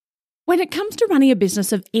When it comes to running a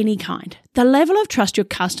business of any kind, the level of trust your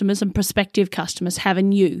customers and prospective customers have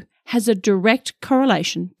in you has a direct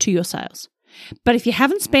correlation to your sales. But if you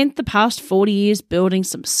haven't spent the past 40 years building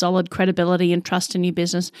some solid credibility and trust in your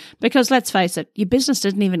business, because let's face it, your business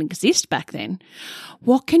didn't even exist back then,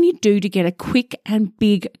 what can you do to get a quick and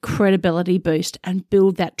big credibility boost and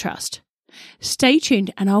build that trust? Stay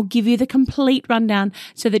tuned and I'll give you the complete rundown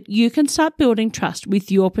so that you can start building trust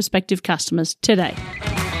with your prospective customers today.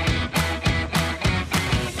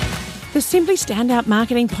 The Simply Standout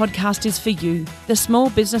Marketing Podcast is for you, the small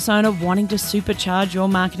business owner wanting to supercharge your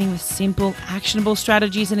marketing with simple, actionable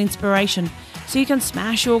strategies and inspiration so you can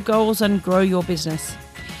smash your goals and grow your business.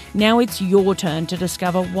 Now it's your turn to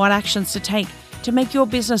discover what actions to take to make your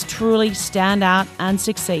business truly stand out and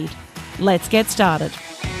succeed. Let's get started.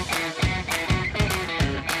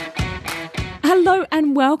 Hello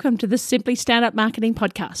and welcome to the Simply Standout Marketing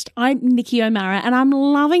Podcast. I'm Nikki O'Mara and I'm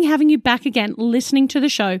loving having you back again listening to the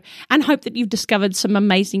show and hope that you've discovered some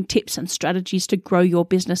amazing tips and strategies to grow your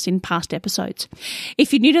business in past episodes.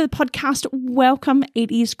 If you're new to the podcast, welcome. It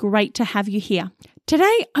is great to have you here.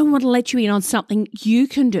 Today, I want to let you in on something you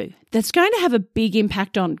can do that's going to have a big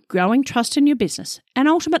impact on growing trust in your business and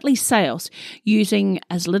ultimately sales using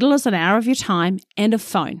as little as an hour of your time and a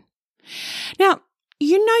phone. Now,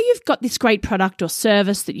 you know you've got this great product or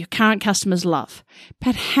service that your current customers love,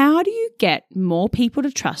 but how do you get more people to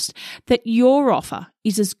trust that your offer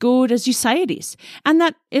is as good as you say it is and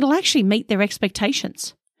that it'll actually meet their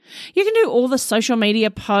expectations? You can do all the social media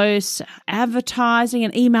posts, advertising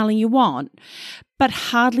and emailing you want, but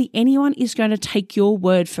hardly anyone is going to take your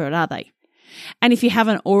word for it, are they? And if you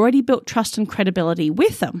haven't already built trust and credibility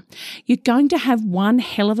with them, you're going to have one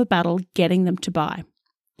hell of a battle getting them to buy.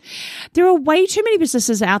 There are way too many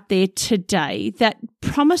businesses out there today that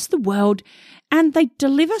promise the world and they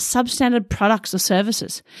deliver substandard products or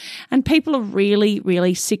services. And people are really,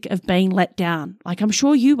 really sick of being let down, like I'm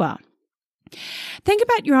sure you are. Think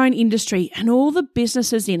about your own industry and all the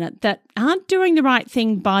businesses in it that aren't doing the right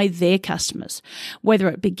thing by their customers, whether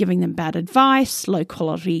it be giving them bad advice, low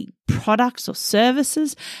quality products or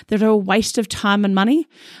services that are a waste of time and money.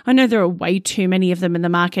 I know there are way too many of them in the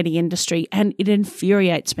marketing industry and it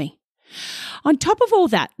infuriates me. On top of all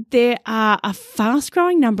that, there are a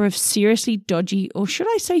fast-growing number of seriously dodgy, or should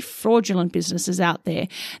I say fraudulent businesses out there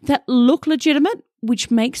that look legitimate,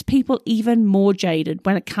 which makes people even more jaded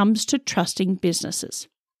when it comes to trusting businesses.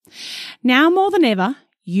 Now more than ever,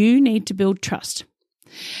 you need to build trust.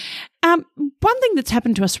 One thing that's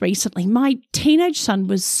happened to us recently, my teenage son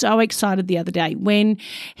was so excited the other day when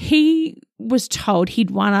he was told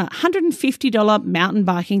he'd won a $150 mountain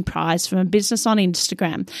biking prize from a business on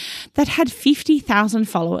Instagram that had 50,000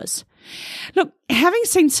 followers. Look, having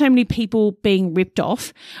seen so many people being ripped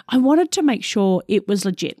off, I wanted to make sure it was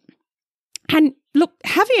legit. And look,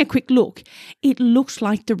 having a quick look, it looked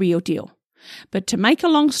like the real deal. But to make a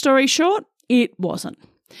long story short, it wasn't.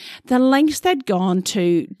 The lengths they'd gone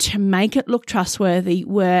to make it look trustworthy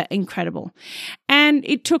were incredible. And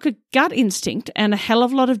it took a gut instinct and a hell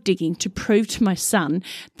of a lot of digging to prove to my son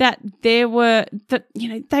that they were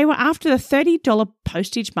after the $30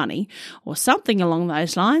 postage money or something along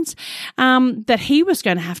those lines, that he was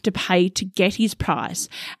going to have to pay to get his prize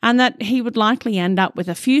and that he would likely end up with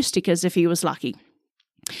a few stickers if he was lucky.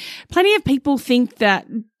 Plenty of people think that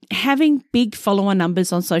having big follower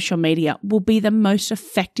numbers on social media will be the most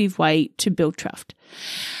effective way to build trust.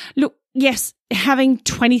 Look, yes, having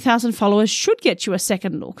 20,000 followers should get you a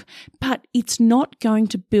second look, but it's not going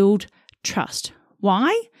to build trust.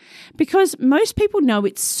 Why? Because most people know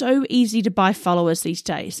it's so easy to buy followers these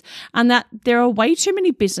days and that there are way too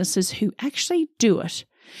many businesses who actually do it.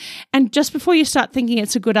 And just before you start thinking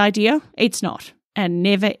it's a good idea, it's not and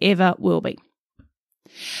never ever will be.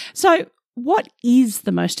 So, what is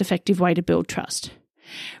the most effective way to build trust?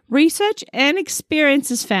 Research and experience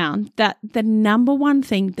has found that the number one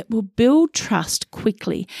thing that will build trust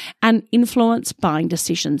quickly and influence buying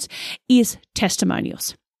decisions is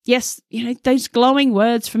testimonials. Yes, those glowing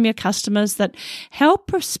words from your customers that help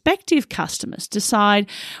prospective customers decide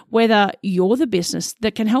whether you're the business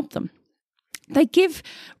that can help them. They give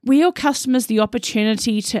real customers the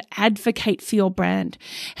opportunity to advocate for your brand,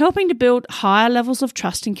 helping to build higher levels of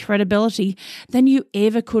trust and credibility than you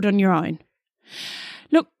ever could on your own.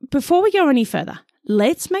 Look, before we go any further,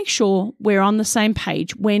 let's make sure we're on the same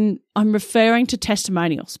page when I'm referring to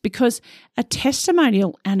testimonials, because a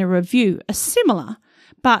testimonial and a review are similar,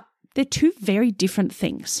 but they're two very different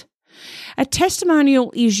things. A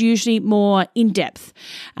testimonial is usually more in-depth.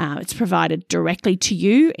 It's provided directly to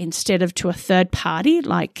you instead of to a third party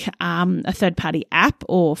like a third-party app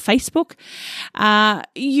or Facebook.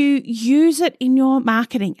 You use it in your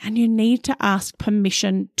marketing and you need to ask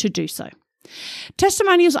permission to do so.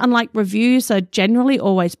 Testimonials, unlike reviews, are generally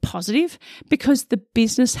always positive because the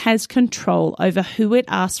business has control over who it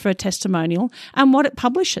asks for a testimonial and what it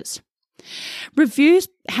publishes. Reviews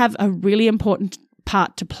have a really important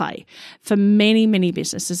part to play for many, many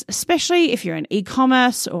businesses, especially if you're an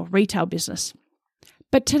e-commerce or retail business.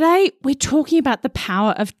 But today we're talking about the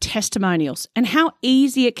power of testimonials and how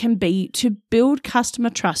easy it can be to build customer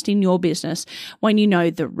trust in your business when you know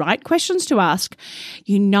the right questions to ask,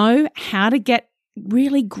 you know how to get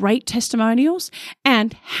really great testimonials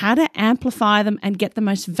and how to amplify them and get the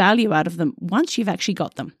most value out of them once you've actually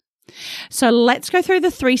got them. So let's go through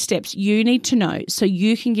the 3 steps you need to know so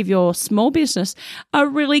you can give your small business a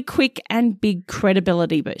really quick and big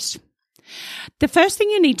credibility boost. The first thing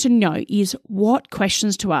you need to know is what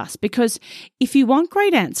questions to ask, because if you want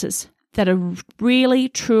great answers that are really,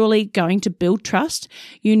 truly going to build trust,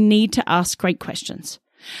 you need to ask great questions.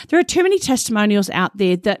 There are too many testimonials out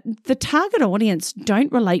there that the target audience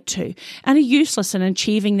don't relate to and are useless in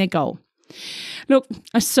achieving their goal. Look,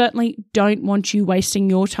 I certainly don't want you wasting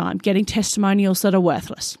your time getting testimonials that are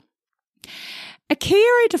worthless. A key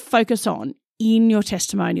area to focus on in your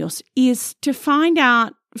testimonials is to find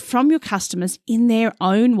out from your customers in their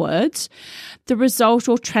own words the result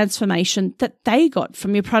or transformation that they got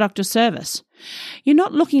from your product or service. You're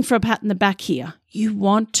not looking for a pat in the back here. You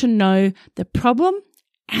want to know the problem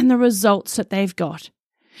and the results that they've got.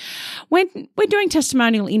 When we're doing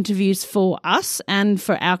testimonial interviews for us and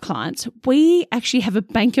for our clients, we actually have a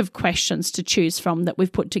bank of questions to choose from that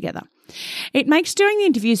we've put together. It makes doing the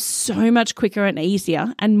interviews so much quicker and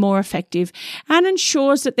easier and more effective and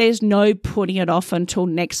ensures that there's no putting it off until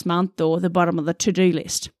next month or the bottom of the to-do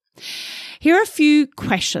list. Here are a few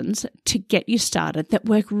questions to get you started that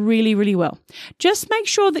work really, really well. Just make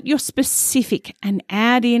sure that you're specific and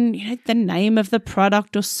add in the name of the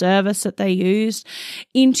product or service that they used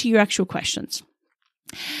into your actual questions.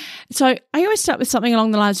 So I always start with something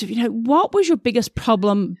along the lines of, what was your biggest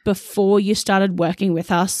problem before you started working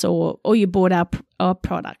with us or you bought our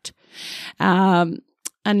product?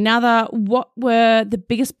 Another, what were the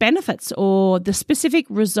biggest benefits or the specific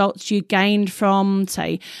results you gained from,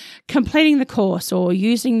 say, completing the course or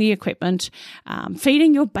using the equipment,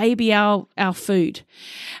 feeding your baby our food?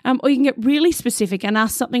 Or you can get really specific and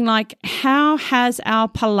ask something like, how has our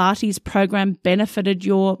Pilates program benefited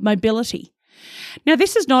your mobility? Now,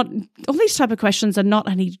 all these type of questions are not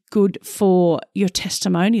only good for your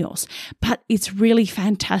testimonials, but it's really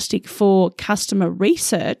fantastic for customer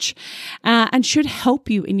research and should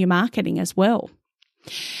help you in your marketing as well.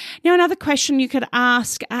 Now, another question you could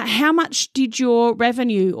ask, how much did your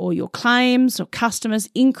revenue or your claims or customers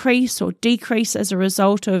increase or decrease as a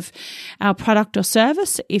result of our product or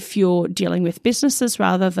service if you're dealing with businesses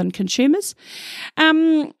rather than consumers?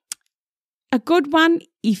 A good one,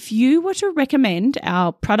 if you were to recommend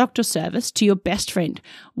our product or service to your best friend,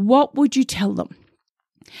 what would you tell them?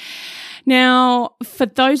 Now, for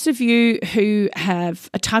those of you who have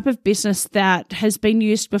a type of business that has been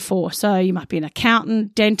used before, so you might be an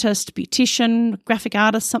accountant, dentist, beautician, graphic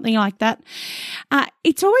artist, something like that,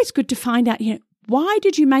 it's always good to find out, why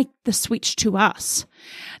did you make the switch to us?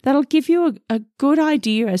 That'll give you a good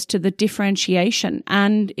idea as to the differentiation,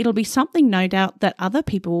 and it'll be something, no doubt, that other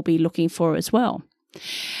people will be looking for as well.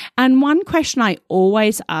 And one question I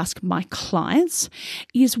always ask my clients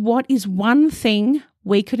is, what is one thing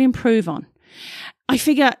we could improve on? I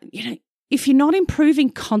figure, if you're not improving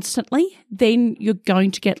constantly, then you're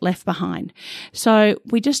going to get left behind. So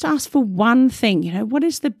we just ask for one thing, what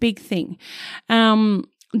is the big thing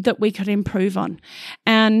that we could improve on?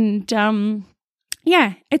 And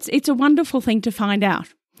it's a wonderful thing to find out.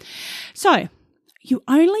 So you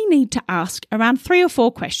only need to ask around 3 or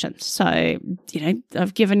 4 questions. So,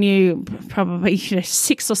 I've given you probably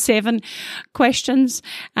 6 or 7 questions.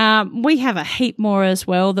 We have a heap more as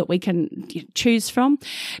well that we can choose from.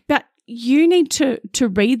 But you need to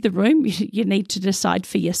read the room. You need to decide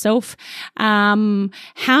for yourself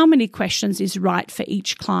how many questions is right for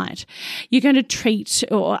each client. You're going to treat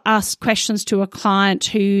or ask questions to a client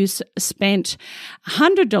who's spent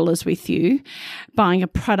 $100 with you buying a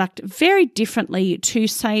product very differently to,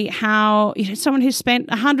 say, how someone who's spent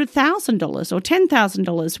 $100,000 or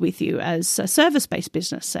 $10,000 with you as a service-based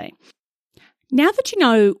business, say. Now that you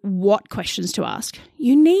know what questions to ask,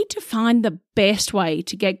 you need to find the best way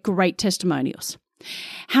to get great testimonials.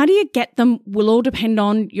 How do you get them will all depend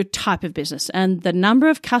on your type of business and the number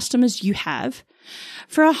of customers you have.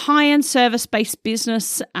 For a high-end service-based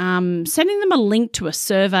business, sending them a link to a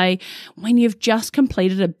survey when you've just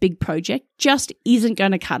completed a big project just isn't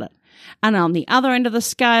going to cut it. And on the other end of the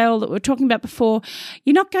scale that we were talking about before,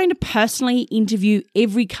 you're not going to personally interview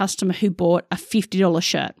every customer who bought a $50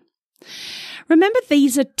 shirt. Remember,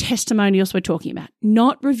 these are testimonials we're talking about,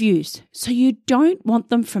 not reviews, so you don't want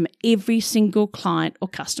them from every single client or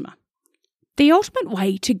customer. The ultimate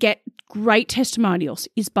way to get great testimonials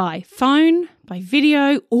is by phone, by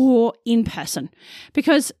video, or in person,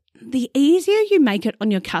 because the easier you make it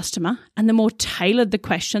on your customer and the more tailored the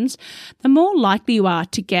questions, the more likely you are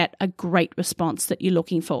to get a great response that you're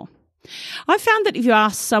looking for. I found that if you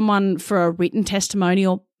ask someone for a written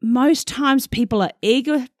testimonial, most times people are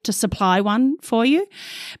eager to supply one for you,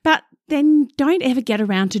 but then don't ever get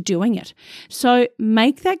around to doing it. So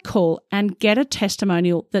make that call and get a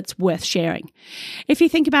testimonial that's worth sharing. If you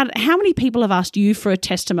think about it, how many people have asked you for a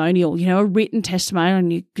testimonial, a written testimonial,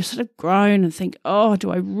 and you sort of groan and think, oh,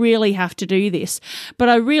 do I really have to do this? But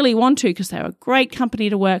I really want to because they're a great company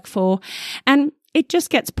to work for. And it just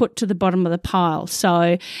gets put to the bottom of the pile.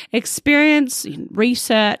 So experience in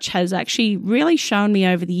research has actually really shown me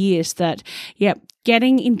over the years that,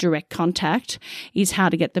 getting in direct contact is how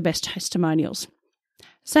to get the best testimonials.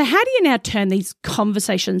 So how do you now turn these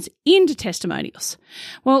conversations into testimonials?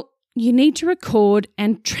 Well, you need to record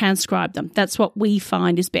and transcribe them. That's what we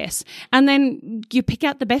find is best. And then you pick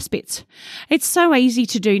out the best bits. It's so easy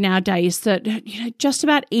to do nowadays that just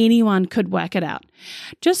about anyone could work it out.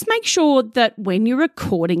 Just make sure that when you're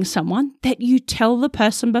recording someone, that you tell the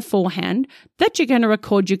person beforehand that you're going to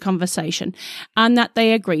record your conversation and that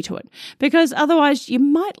they agree to it. Because otherwise you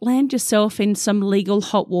might land yourself in some legal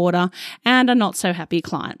hot water and a not so happy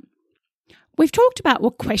client. We've talked about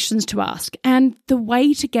what questions to ask and the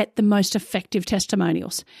way to get the most effective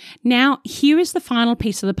testimonials. Now, here is the final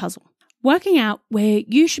piece of the puzzle. Working out where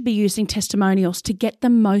you should be using testimonials to get the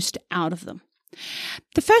most out of them.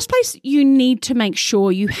 The first place you need to make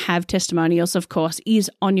sure you have testimonials, of course,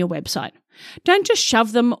 is on your website. Don't just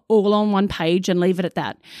shove them all on one page and leave it at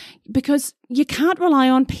that, because you can't rely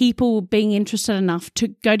on people being interested enough to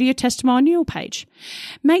go to your testimonial page.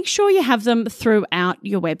 Make sure you have them throughout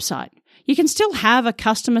your website. You can still have a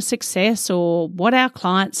customer success or what our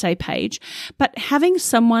clients say page, but having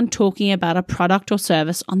someone talking about a product or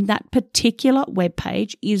service on that particular web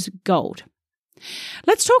page is gold.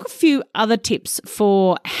 Let's talk a few other tips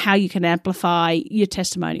for how you can amplify your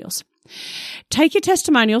testimonials. Take your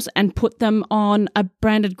testimonials and put them on a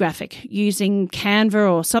branded graphic using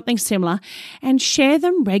Canva or something similar and share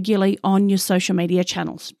them regularly on your social media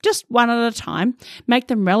channels. Just one at a time. Make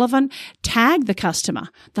them relevant. Tag the customer.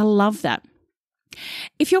 They'll love that.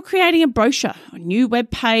 If you're creating a brochure, a new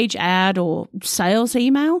web page ad or sales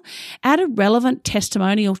email, add a relevant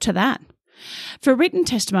testimonial to that. For written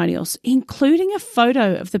testimonials, including a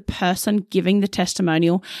photo of the person giving the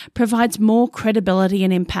testimonial provides more credibility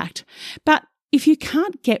and impact. But if you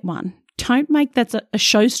can't get one, don't make that a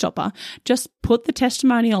showstopper. Just put the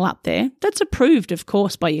testimonial up there. That's approved, of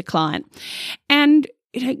course, by your client. And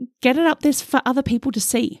get it up there for other people to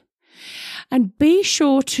see. And be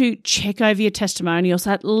sure to check over your testimonials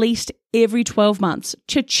at least every 12 months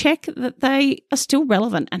to check that they are still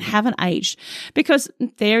relevant and haven't aged, because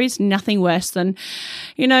there is nothing worse than,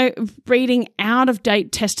 reading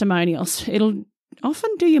out-of-date testimonials. It'll often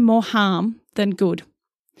do you more harm than good.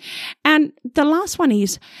 And the last one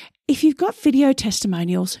is, if you've got video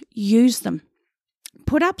testimonials, use them.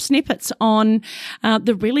 Put up snippets on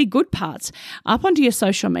the really good parts up onto your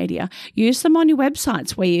social media. Use them on your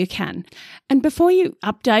websites where you can. And before you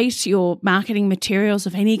update your marketing materials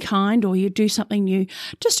of any kind or you do something new,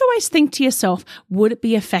 just always think to yourself, would it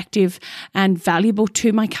be effective and valuable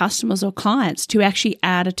to my customers or clients to actually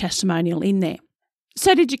add a testimonial in there?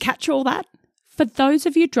 So did you catch all that? For those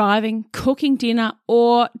of you driving, cooking dinner,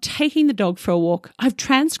 or taking the dog for a walk, I've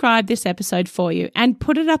transcribed this episode for you and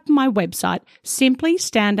put it up on my website,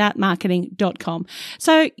 simplystandoutmarketing.com.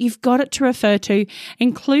 So you've got it to refer to,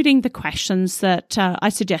 including the questions that I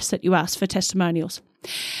suggest that you ask for testimonials.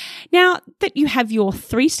 Now that you have your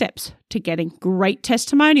 3 steps to getting great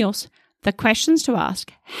testimonials, the questions to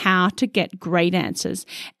ask, how to get great answers,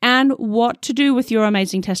 and what to do with your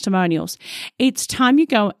amazing testimonials, it's time you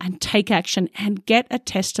go and take action and get a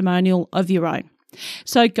testimonial of your own.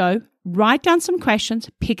 So go, write down some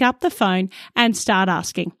questions, pick up the phone, and start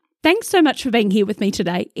asking. Thanks so much for being here with me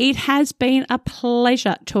today. It has been a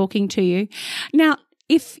pleasure talking to you. Now,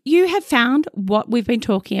 If you have found what we've been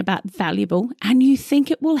talking about valuable and you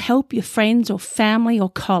think it will help your friends or family or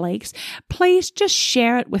colleagues, please just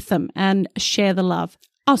share it with them and share the love.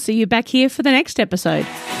 I'll see you back here for the next episode.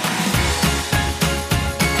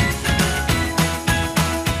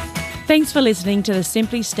 Thanks for listening to the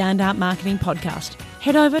Simply Standout Marketing Podcast.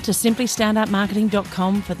 Head over to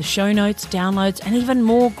simplystandoutmarketing.com for the show notes, downloads, and even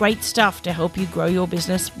more great stuff to help you grow your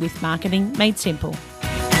business with marketing made simple.